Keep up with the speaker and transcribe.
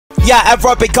Yeah,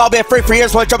 AFRO been called me a freak for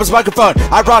years when I jump his microphone.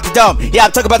 I rock the dome. Yeah,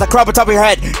 I'm talking about the crop on top of your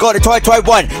head. Going to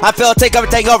 2021. I feel take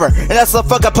everything over. And that's the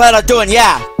fuck I plan on doing,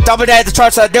 yeah. Dominate the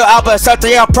charts on a new album, start the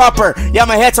year proper. Yeah,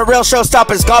 my hits are real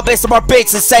showstoppers. Gonna make some more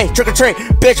beats and say trick or treat,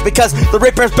 bitch, because the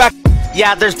Reaper's back.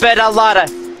 Yeah, there's been a lot of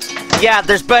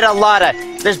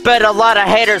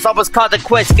haters. Almost called the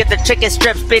quiz. Get the chicken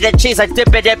strips, beat and cheese. I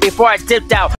dip in it before I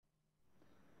dipped out.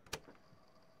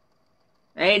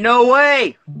 Ain't no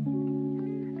way.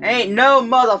 Ain't no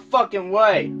motherfucking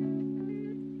way.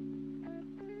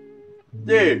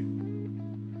 Dude.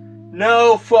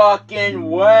 No fucking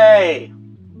way.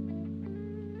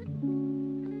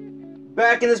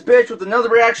 Back in this bitch with another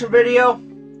reaction video.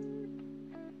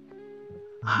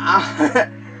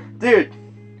 Dude.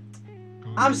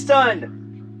 I'm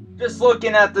stunned. Just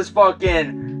looking at this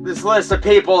list of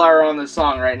people that are on this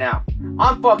song right now.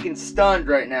 I'm fucking stunned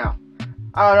right now.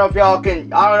 I don't know if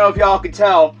y'all can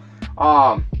tell.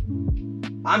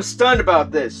 I'm stunned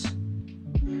about this.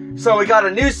 So we got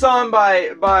a new song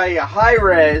by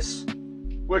Hi-Rez,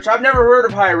 which I've never heard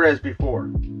of Hi-Rez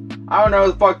before. I don't know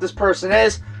who the fuck this person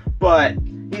is, but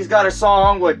he's got a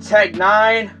song with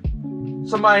N9ne,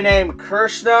 somebody named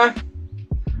Krishna,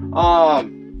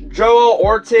 Joell,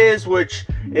 Ortiz, which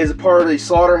is a part of the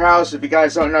Slaughterhouse. If you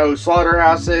guys don't know who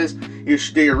Slaughterhouse is, you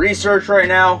should do your research right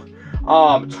now.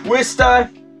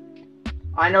 Twista.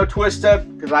 I know Twista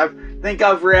because I think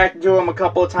I've reacted to him a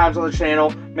couple of times on the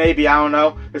channel. Maybe, I don't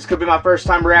know. This could be my first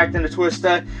time reacting to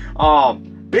Twista.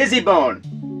 Bizzy Bone.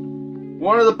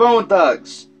 One of the Bone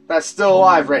Thugs that's still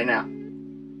alive right now.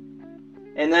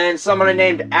 And then somebody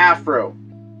named AFRO.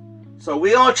 So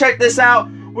we gonna check this out.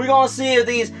 We're gonna see if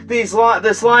this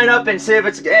line up and see if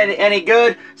it's any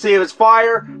good, see if it's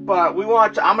fire. But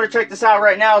I'm gonna check this out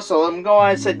right now. So let me go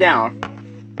ahead and sit down.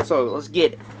 So let's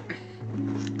get it.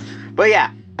 But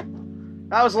yeah,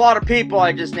 that was a lot of people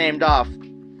I just named off.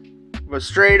 But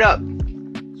straight up,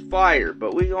 it's fire.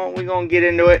 But we gonna get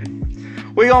into it.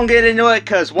 We gonna get into it,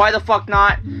 cause why the fuck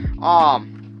not?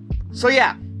 So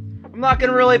yeah, I'm not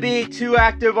gonna really be too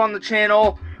active on the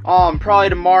channel. Probably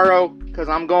tomorrow, cause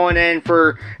I'm going in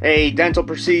for a dental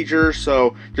procedure.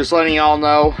 So just letting y'all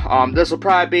know. This will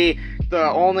probably be the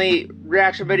only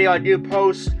reaction video I do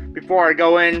post before I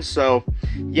go in. So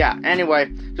yeah,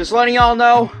 anyway, just letting y'all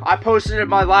know, I posted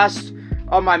my last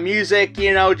of my music,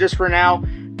 you know, just for now.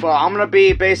 But I'm gonna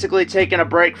be basically taking a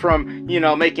break from, you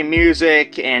know, making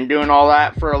music and doing all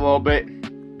that for a little bit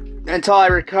until I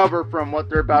recover from what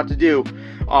they're about to do,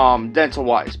 dental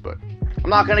wise. But I'm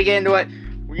not gonna get into it.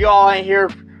 Y'all ain't here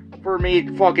for me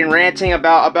fucking ranting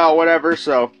about whatever.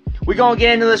 So we gonna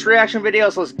get into this reaction video.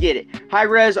 So let's get it.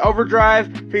 Hi-Rez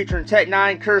Overdrive featuring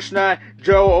N9ne, Krishna,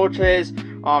 Joell, Ortiz,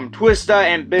 Twista,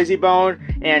 and Bizzy Bone,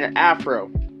 and AFRO.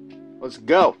 Let's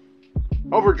go.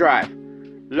 Overdrive.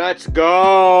 Let's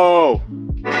go.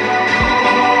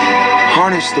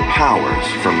 Harness the powers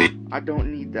from me. I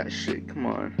don't need that shit. Come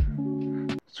on.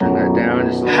 Let's turn that down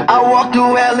just a little bit. I walked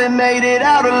through hell and made it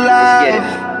out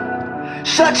alive.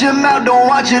 Shut your mouth, don't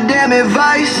watch your damn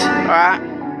advice. Alright.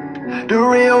 The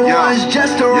real ones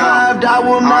just arrived. I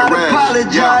will not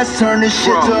apologize. Turn this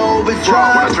shit to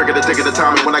overdrive. When I trigger the ticket of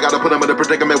time, and when I gotta put them in a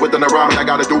predicament with an around, I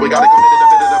gotta do it, gotta commit it, a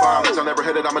bit of violence. I never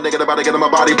hit it, I'm a nigga about to get in my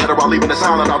body better while leaving the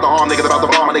sound out the arm. Nigga about the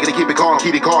bomb, a nigga to keep it calm,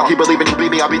 keep believing you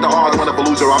beat me, I beat the odds. Wonderful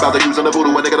loser, I'm about to use in the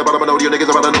voodoo. A nigga about to know you,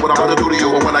 niggas about to know what I'm about to do to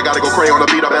you. And when I gotta go cray on the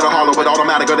beat, I better hollow it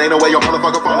automatic. There ain't no way your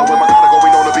motherfucker follow. When my go,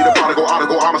 we know to be the prodigal,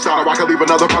 article, homicide, I can leave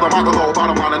another brother, my low.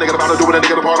 Bottom line, a nigga about to do it, a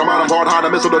nigga the part of mine, I'm hard, high,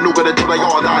 the missile, the nuke, until they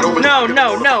all died over.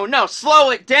 No,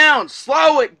 slow it down,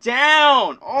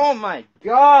 oh my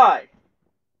god.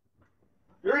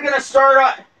 You're gonna start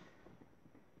off.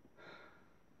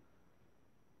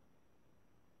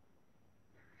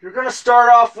 You're gonna start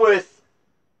off with.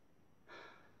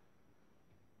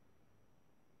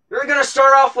 You're gonna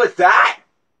start off with that?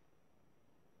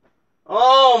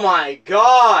 Oh my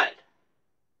god.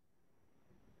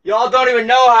 Y'all don't even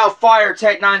know how fire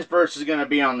N9ne's verse is gonna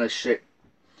be on this shit.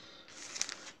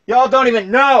 Y'all don't even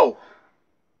know.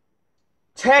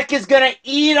 Tech is gonna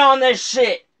eat on this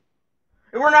shit.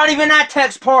 And we're not even at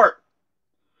Tech's part.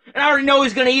 And I already know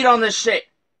he's gonna eat on this shit.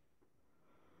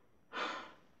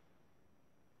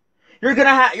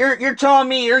 You're telling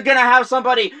me you're gonna have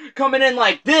somebody coming in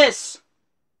like this,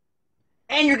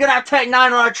 and you're gonna have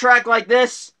N9ne on a track like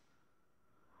this?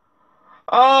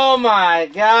 Oh my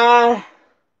god.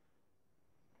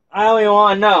 I don't even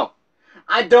wanna know.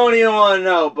 I don't even wanna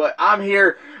know, but I'm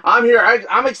here.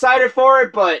 I'm excited for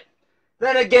it, but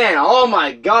then again, oh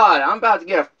my god, I'm about to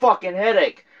get a fucking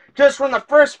headache. Just from the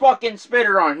first fucking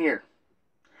spitter on here.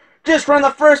 I'm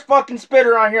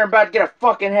about to get a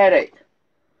fucking headache.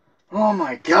 Oh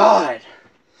my god.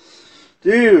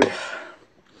 Dude.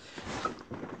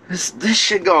 This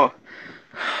shit go.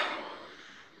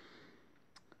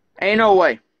 Ain't no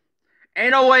way.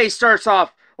 Ain't no way he starts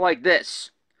off like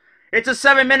this. It's a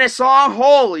 7-minute song.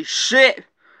 Holy shit.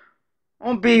 I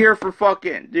won't be here for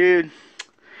fucking, dude.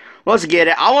 Let's get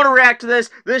it. I want to react to this.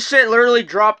 This shit literally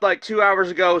dropped like 2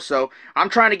 hours ago, so I'm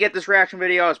trying to get this reaction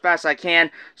video as fast as I can.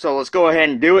 So let's go ahead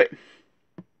and do it.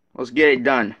 Let's get it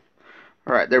done.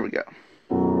 Alright, there we go.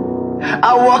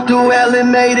 I walked through hell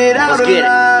and made it out Let's get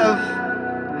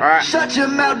alive. Alright. Shut your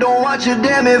mouth, don't want your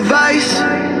damn advice.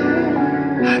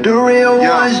 The real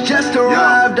ones just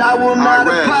arrived. I will not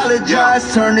apologize.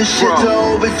 Turn this shit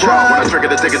to overdrive. When I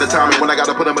trigger the ticket of time, when I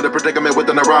gotta put them in a predicament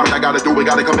within a rhyme, I gotta do it,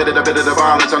 gotta commit it, a bit of the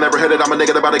violence. I never hit it, I'm a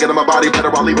nigga about to get in my body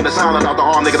better while leaving the silent out the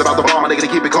arm. Nigga about the bomb, a nigga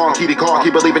to keep it calm, keep it calm,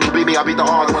 keep believing you beat me, I beat the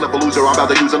odds. Wonderful loser, I'm about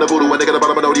to use on the voodoo. A nigga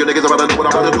about to know you niggas about to know what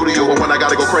I'm about to do to you. And when I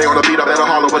gotta go cray on the beat, I better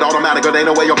hollow it automatic. There ain't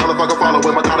no way your motherfucker follow it.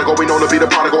 Methodical, we known to be the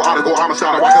prodigal, article,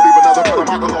 homicide. I can leave another brother,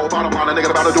 my cologne. Bottom line, a nigga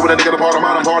about to do it, a nigga the part of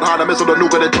mine. I'm hard hiding, missile the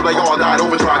nuke until they all died.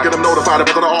 Overdrive, get them notified. Of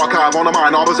the archive on the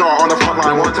mind, all bizarre on the front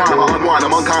line. One time I unwind,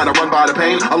 I'm unkind, I run by the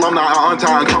pain. Alumni I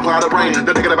untie, comply the brain.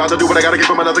 The nigga about to do what I gotta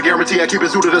give him another guarantee. I keep it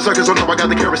suited to suckers, so know I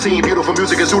got the kerosene. Beautiful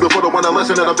music is suited for the one to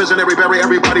listen. And a visionary bury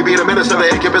everybody be the minister.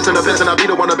 The incubus and the piss, and I be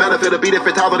the one to benefit. A beat it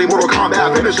fatality, Mortal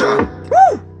Kombat finisher.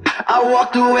 Woo! I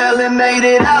walked through hell and made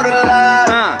it out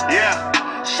alive. Yeah.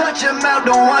 Shut your mouth,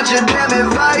 don't want your damn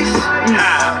advice.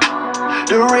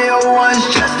 The real ones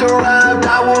just arrived.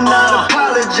 I will not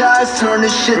apologize. Turn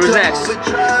this shit to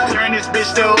overdrive. Turn this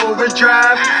bitch to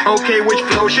overdrive. Okay, which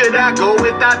flow should I go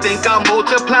with? I think I'll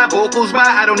multiply vocals by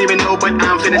I don't even know, but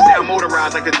I'm finna sound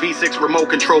motorized like this V6 remote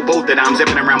control boat that I'm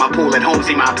zipping around my pool at home.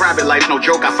 See, my private life's no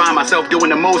joke. I find myself doing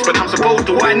the most, but I'm supposed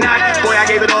to. Why not? Boy, I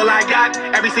gave it all I got.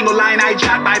 Every single line I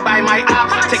jot. Bye-bye my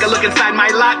ops. Take a look inside my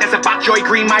lot. That's a bok joy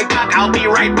green my cock. I'll be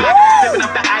right back. Zipping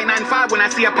up the I-95. When I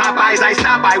see a Popeyes, I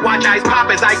stop. I watch eyes pop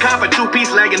as I cop a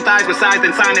 2-piece leg and thighs with size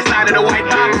and sign inside of the white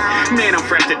box. Man, I'm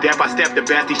fresh to death. I step the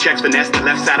best. These checks finesse the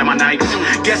left side of my knife.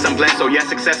 Guess I'm blessed. So yes,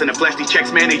 success in the flesh. These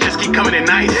checks, man, they just keep coming in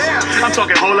nice. I'm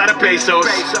talking a whole lot of pesos.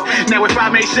 Now if I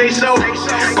may say so,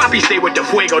 Papi stay with the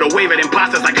fuego. The wave at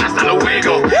imposters like hasta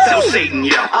luego. Tell Satan,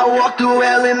 yo. I walked through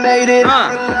hell and made it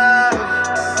out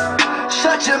alive.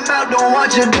 Shut your mouth, don't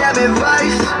want your damn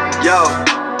advice. Yo.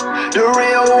 The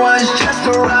real ones just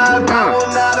arrived. I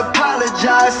will not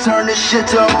apologize. Turn this shit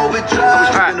to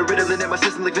overdrive. Alright. The riddle in my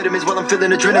system like vitamins while I'm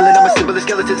feeling adrenaline. I'm a symbol of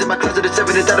skeletons in my closet. It's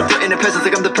evident that I'm threatening peasants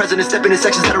like I'm the president. Stepping in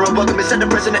sections that are unwelcome. It's set the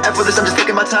precedent effortless. I'm just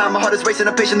taking my time. My heart is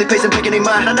racing. I'm patiently pacing, picking a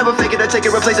mind. I never fake it. I take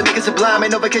it, replace it, make it sublime.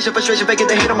 Ain't no vacation, frustration,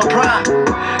 faking the hate on my prime.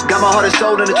 Got my heart and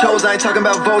soul in the chose. I ain't talking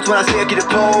about votes when I say I get a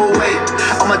poll. Wait,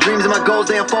 all my dreams and my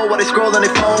goals they unfold while they scroll on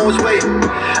their phones. Wait,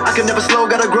 I can never slow.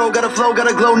 Gotta grow, gotta flow,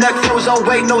 gotta glow. Neck froze. Oh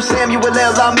wait, no Samuel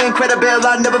L. I'm incredible,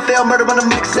 I never fail, murder on the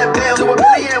mix, set bail to a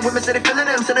billion, women say they feeling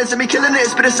them, sentencing me killing it,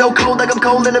 spitting so cold like I'm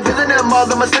cold and a villain, all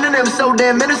of my synonyms, so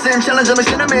damn innocent, challenging like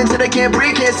cinnamon, till they can't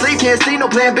breathe, can't sleep, can't see, no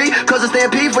plan B, cause I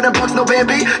stampede for them bucks, no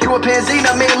Bambi, you a pansy,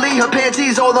 not mainly, her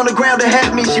panties all on the ground to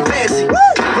have me, she fancy,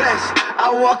 I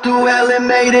walked through hell and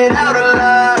made it out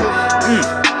alive,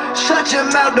 shut your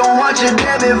mouth, don't want your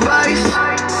damn advice.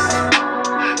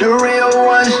 The real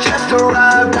ones just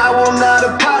arrived. I will not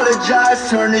apologize.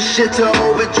 Turn this shit to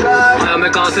overdrive. मैं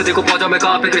कहाँ से देखो पहुंचा मैं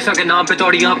कहाँ पे कृष्णा के नाम पे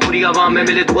तोड़ियां पूरी आवाम में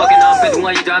मिले दुआ के नाम पे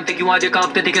धुआं ये जानते क्यों आज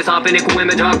कांपते दिखे सांपे ने कुएं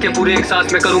में झांक के पूरे एक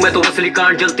सांस में करूं मैं तो असली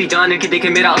कांड जलती जाने की देखे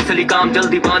मेरा असली काम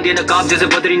जल्दी बांध ये नकाब जैसे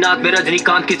बद्रीनाथ में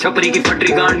रजनीकांत की छपरी की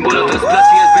फटरी गांड बोलो तो plus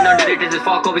years been underrated as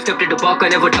fuck always kept it a buck I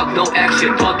never duck no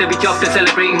action thought they be chuffed and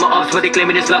celebrating my ups but they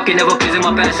claiming it's luck and never pleasing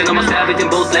my passion I'm a savage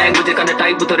in both languages kinda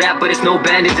tight with a rap but it's no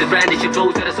bandage it's brandish it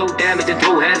flows that are so damaged and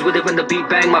throw hands with it when the beat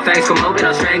bang my fangs come out and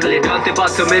I strangle it जानते बात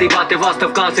से मेरी बातें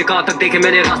वास्तव कहाँ से कहाँ तक देखे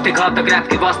मैंने रास्ते कहाँ तक रैप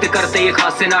के वास्ते करते ये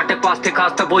खास से नाटक पास थे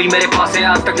खास तक वही मेरे पास है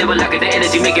आज तक never lack the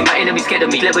energy making my enemies scared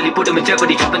of me cleverly put them in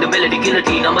jeopardy chopping the melody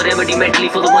guillotine I'm a remedy mentally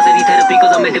for the ones that need therapy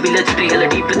cause I'm meant to be legendary hella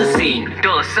deep in the scene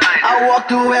I walked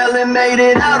through hell and made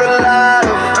it out alive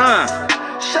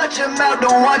Shut your mouth,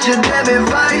 don't want your damn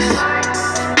advice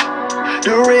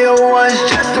The real ones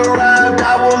just arrived.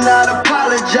 I will not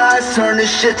apologize. Turn this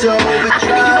shit to overdrive. I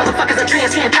think you motherfuckers are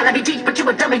trans, can't trying to be deep, but you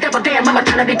a dummy, double damn. I'm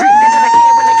trying to be brief, and I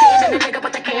can when I can, and the nigga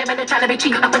with the cam, and they trying to be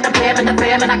cheap. Up in the bam, and the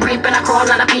fam, and I creep, and I crawl,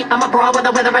 and I peep. I'm a brawl, whether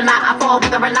or not I fall,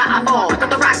 whether or not I fall. Put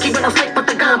the rock, keeping no slip, put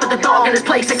the gun, put the dog in his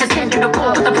place, and continue to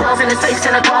pull. Put the balls in his face,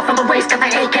 and I draw from a waist, got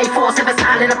the AK-4, if it's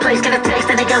hot in a place, get a taste,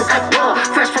 and a young cut raw.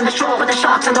 Fresh from the shore, with the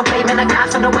sharks on the way, man, the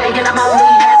cops on the way, and I'm only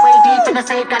halfway deep. deep in the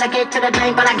safe, gotta get to the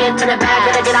bank, but I get to the bag,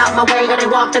 gotta get out my way, gotta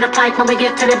walk to the plank when we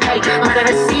get to the bay.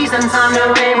 Murderous seasons on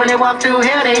the way, when they walk through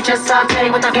here, they just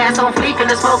saute with the gas on fleek and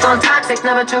the smoke on toxic,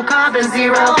 never two carbon,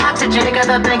 zero oxygen. Nigga,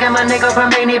 think I'm a nigga from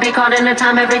Maine, be caught in the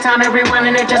time, every everyone,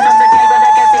 and it just ups the game, but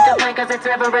I guess he complain, cause it's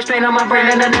never a strain on my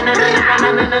brain.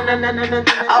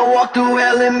 I walked through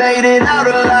hell and made it out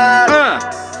alive.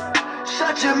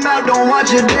 Shut your mouth, don't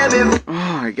watch your damn it. Oh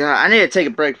my god, I need to take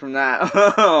a break from that.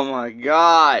 Oh my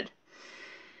god.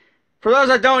 For those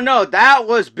that don't know, that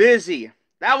was Bizzy.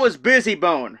 That was Bizzy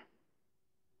Bone.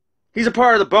 He's a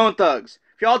part of the Bone Thugs.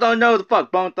 If y'all don't know who the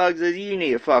fuck Bone Thugs is, you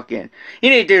need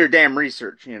to do your damn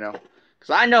research, you know.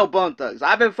 Because I know Bone Thugs.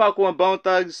 I've been fucking with Bone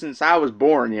Thugs since I was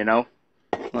born, you know.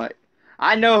 Like,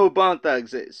 I know who Bone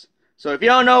Thugs is. So if you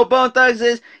don't know who Bone Thugs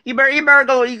is, you better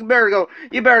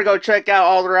go check out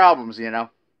all their albums, you know.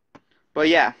 But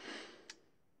yeah,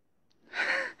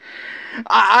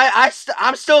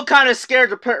 I'm still kind of scared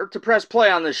to press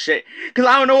play on this shit because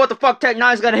I don't know what the fuck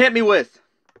N9ne's gonna hit me with.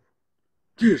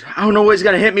 Dude, I don't know what he's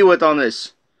gonna hit me with on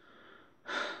this.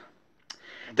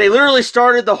 They literally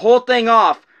started the whole thing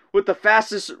off with the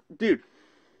fastest dude.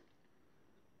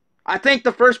 I think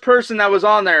the first person that was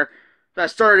on there that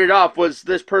started off was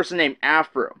this person named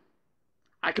AFRO.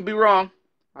 I could be wrong.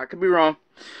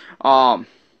 But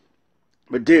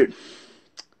dude,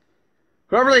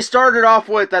 whoever they started off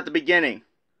with at the beginning,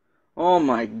 oh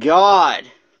my god,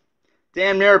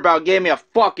 damn near about gave me a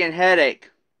fucking headache.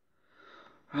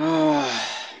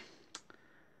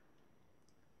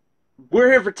 We're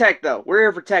here for tech though.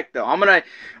 I'm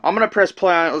gonna press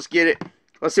play on it. Let's get it.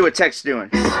 Let's see what tech's doing.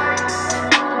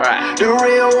 Alright. The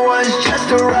real ones just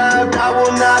arrived, I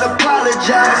will not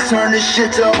apologize. Turn this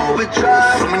shit to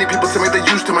overdrive. So many people tell me they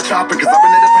used to my chopping, cause I've been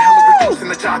at it for hella reducing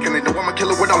the jocking. They know I'm a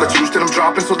killer with all the juice that I'm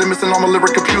dropping, so they missing all my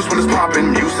lyric abuse when it's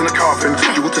popping. Use in the coffin,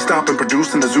 you to stop and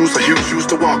produce in the zoo, so huge shoes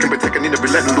to walking. But take a need to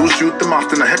be letting loose, shoot them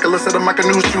often. A heckler set them like a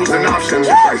news, choose an option.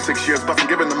 6 years busting,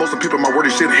 giving the most of people my wordy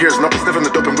shit. Here's nothing sniffing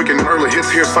the dope and weekend early hits.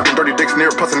 Here's sucking dirty dicks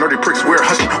near, pussing nerdy pricks. We're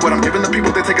hushing what I'm giving the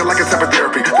people, they take it like a type of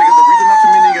therapy. Think of the reason not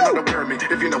too many and unaware of me.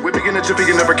 If you know we're beginning jiffy,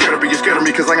 you never care to be. You're scared of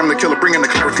me, cause I am the killer, bringing the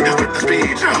clarity. Flip the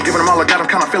speed, I'm giving them all I got. I'm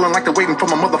kinda feeling like they're waiting for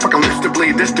my motherfucking lips to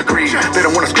bleed. This degree, they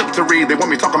don't want a script to read. They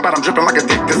want me talking about I'm dripping like a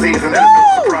dick disease. And there's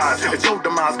no surprise, it's your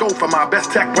demise. Go for my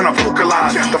best tech when I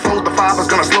vocalize. The flow, the fiber's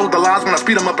gonna slow the lies when I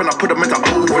speed them up and I put them into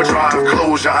overdrive.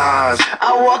 Close your eyes.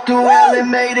 I walked through hell and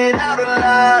made it out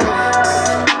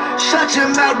alive. Shut your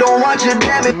mouth, don't watch your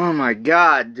damn it. Oh my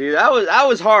god, dude, that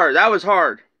was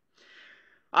hard.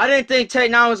 I didn't think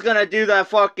N9ne was gonna do that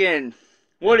fucking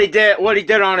what he did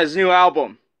on his new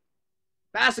album.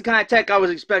 That's the kind of tech I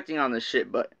was expecting on this shit,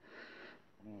 but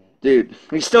dude,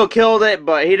 he still killed it,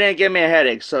 but he didn't give me a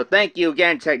headache. So thank you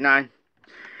again, N9ne.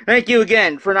 Thank you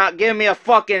again for not giving me a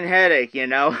fucking headache, you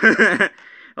know.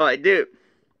 Like, dude,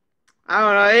 I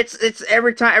don't know. It's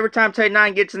every time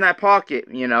N9ne gets in that pocket,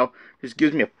 you know, just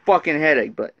gives me a fucking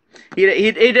headache. But he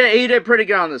did pretty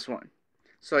good on this one.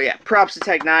 So yeah, props to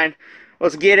N9ne.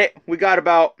 Let's get it. We got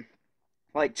about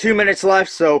like 2 minutes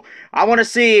left, so I want to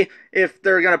see if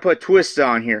they're gonna put Twista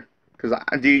on here, cause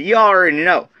dude, you already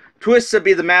know Twista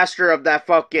be the master of that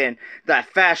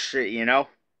fast shit, you know.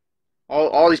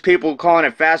 All these people calling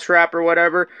it fast rap or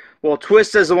whatever. Well,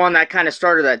 Twista's the one that kind of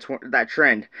started that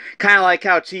trend. Kind of like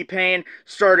how T-Pain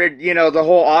started, you know, the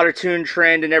whole autotune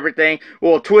trend and everything.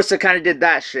 Well, Twista kind of did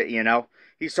that shit, you know.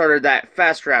 He started that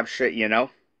fast rap shit, you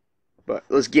know. But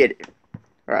let's get it.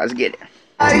 Alright, let's get it.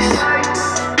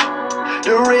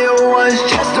 The real ones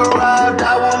just arrived,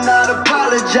 I will not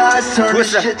apologize. Turn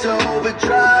this Twista. shit to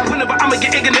overdrive. Whenever I'ma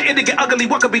get ignorant, it'll get ugly.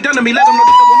 What could be done to me? Let them know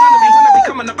that they will none of me. When I be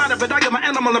coming about it, but I am an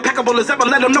animal, impeccable as ever.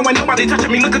 Let them know ain't nobody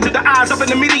touching me. Look into the eyes of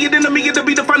an immediate enemy. It'll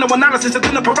be the final analysis and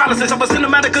then the paralysis of a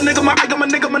cinematic nigga. I am a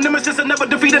nigga, my nemesis, and never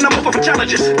defeated. I'm over for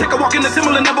challenges. Take a walk in the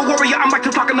similar, never warrior. I'm like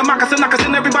Tupac in the moccasin. I can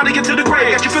send everybody into the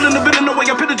grave. Got you feeling the bit in the way.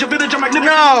 I pitted your village. I'm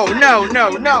magnificent.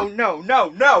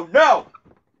 No.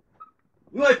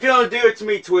 You ain't feeling do it to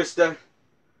me, Twista.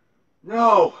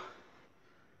 No.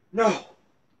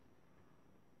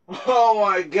 Oh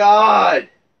my god.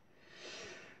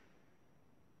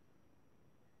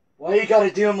 Why you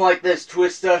gotta do him like this,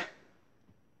 Twista?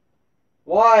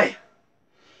 Why?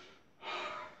 I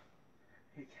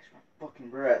can't catch my fucking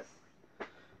breath.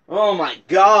 Oh my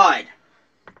god.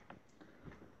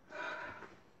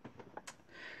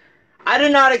 I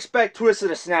did not expect Twista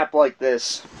to snap like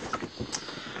this.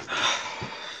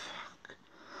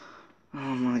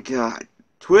 Oh my god.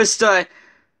 Twista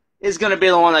is gonna be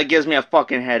the one that gives me a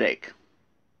fucking headache.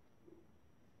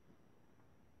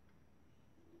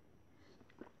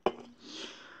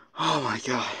 Oh my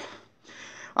god.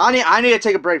 I need to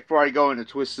take a break before I go into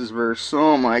Twista's verse.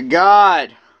 Oh my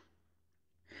god.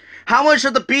 How much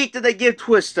of the beat did they give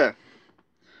Twista?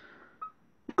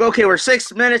 Okay, we're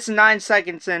 6 minutes and 9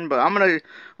 seconds in, but I'm gonna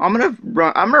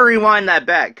rewind that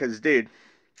back, cause dude,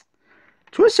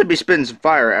 Twista be spitting some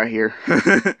fire out here.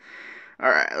 All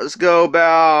right, let's go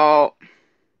about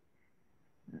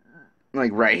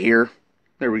like right here.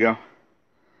 There we go.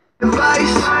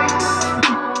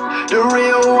 The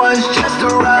real ones just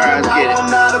arrived. I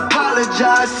will not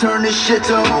apologize. Turn this shit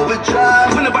to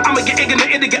overdrive. Whenever I'ma get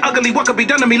ignorant, it'll get ugly. What could be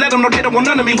done to me? Let them know they don't want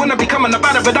none of me. When I be coming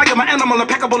about it, but I am an animal,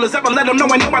 impeccable as ever. Let them know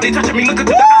ain't nobody touching me. Look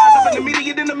into the eyes of an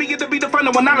immediate enemy. It'll be the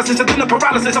final analysis and then the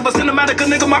paralysis of a cinematic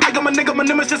nigga. I am a nigga, my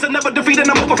nemesis, and never defeated.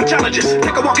 I'm over for challenges.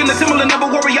 Take a walk in the timber and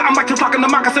never warrior. I'm like Tupac in the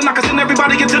moccasin. I can send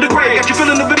everybody into the grave. Got you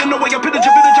feeling the villain, the way I pillage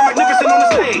your village. I'm magnificent on the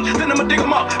stage. Then I'ma dig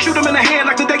them up, shoot them in the hand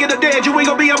like the Day of the Dead. You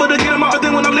ain't gonna be able to get them up, but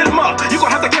then when I lit them up, you gon'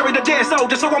 have to carry the dead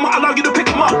soldier, so I'ma allow you to pick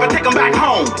them up and take them back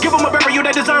home. Give them a burial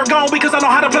they deserve gone, because I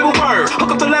know how to play with words. Hook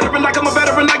up the lettering like I'm a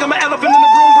veteran, like I'm an elephant in the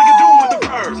room, bring it doom with the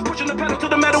verbs. Pushing the pedal to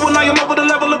the metal when I am over the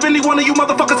level of any one of you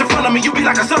motherfuckers in front of me. You be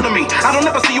like a son of me. I don't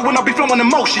ever see you when I be flowing in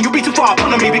motion. You be too far up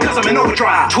under me because I'm in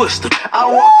overdrive. Twista. I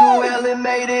walked through hell and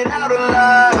made it out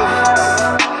alive.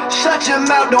 Shut your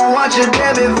mouth, don't want your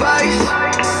damn advice.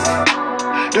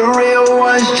 The real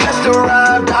ones just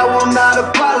arrived. I will not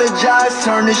apologize.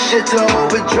 Turn this shit to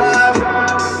overdrive.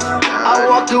 I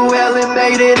walked through hell and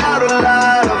made it out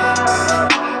alive.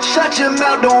 Shut your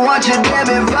mouth, don't want your damn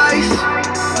advice.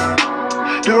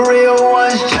 The real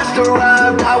ones just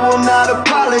arrived. I will not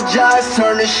apologize.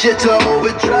 Turn this shit to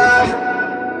overdrive.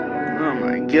 Oh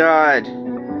my god.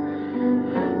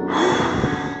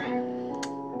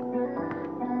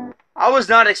 I was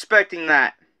not expecting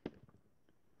that.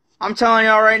 I'm telling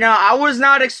y'all right now, I was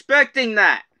not expecting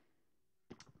that.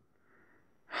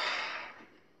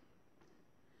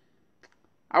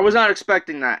 I was not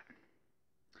expecting that.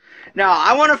 Now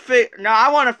I want to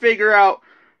figure out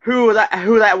who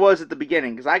that was at the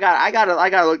beginning, because I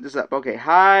gotta look this up. Okay,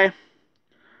 Hi-Rez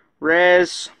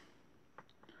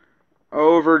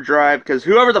Overdrive, because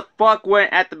whoever the fuck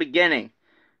went at the beginning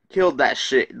killed that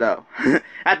shit though.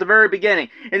 At the very beginning.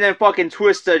 And then fucking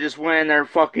Twista just went in there and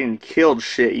fucking killed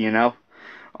shit, you know.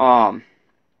 I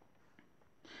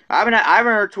haven't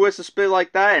heard Twista spit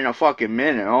like that in a fucking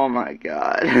minute. Oh my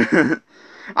god.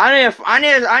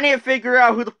 I need to figure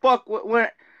out who the fuck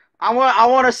went. I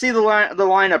want to see the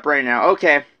lineup right now.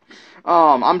 Okay.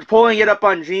 I'm pulling it up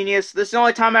on Genius. This is the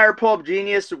only time I ever pull up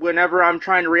Genius, whenever I'm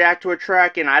trying to react to a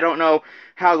track and I don't know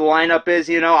how the lineup is,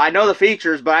 you know. I know the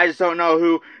features, but I just don't know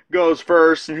who goes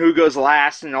first and who goes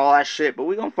last and all that shit. But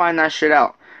we gonna find that shit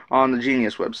out on the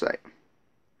Genius website.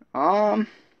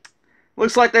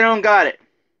 Looks like they don't got it.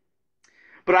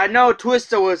 But I know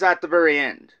Twista was at the very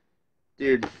end.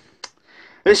 Dude,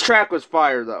 this track was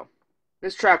fire though.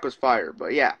 This track was fire,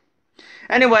 but yeah.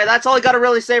 Anyway, that's all I gotta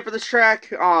really say for this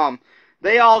track.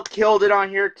 They all killed it on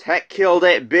here. Tech killed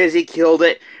it. Bizzy killed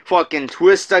it. Fucking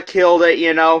Twista killed it,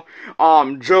 you know.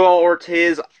 Joell,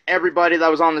 Ortiz, everybody that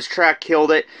was on this track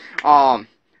killed it. I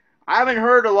haven't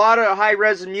heard a lot of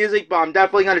Hi-Rez music, but I'm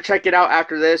definitely going to check it out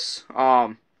after this.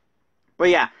 But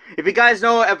yeah, if you guys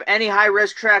know of any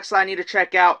Hi-Rez tracks that I need to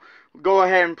check out, go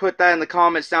ahead and put that in the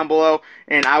comments down below,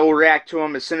 and I will react to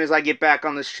them as soon as I get back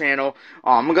on this channel.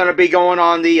 I'm going to be going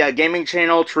on the gaming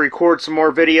channel to record some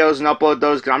more videos and upload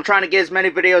those, because I'm trying to get as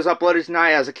many videos uploaded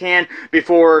tonight as I can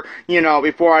before, you know,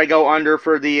 before I go under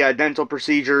for the dental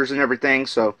procedures and everything.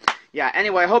 So yeah,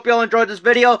 anyway, I hope y'all enjoyed this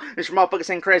video. This is your motherfucking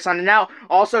Ceen Crazy signing out.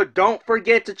 Also, don't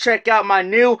forget to check out my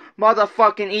new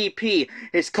motherfucking EP.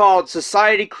 It's called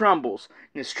Society Crumbles.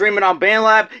 You can stream it on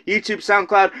BandLab, YouTube,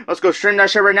 SoundCloud. Let's go stream that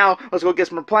shit right now. Let's go get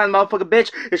some reply, motherfucking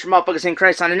bitch. It's your motherfucking Ceen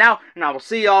Crazy signing out, and I will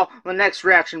see y'all in the next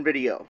reaction video.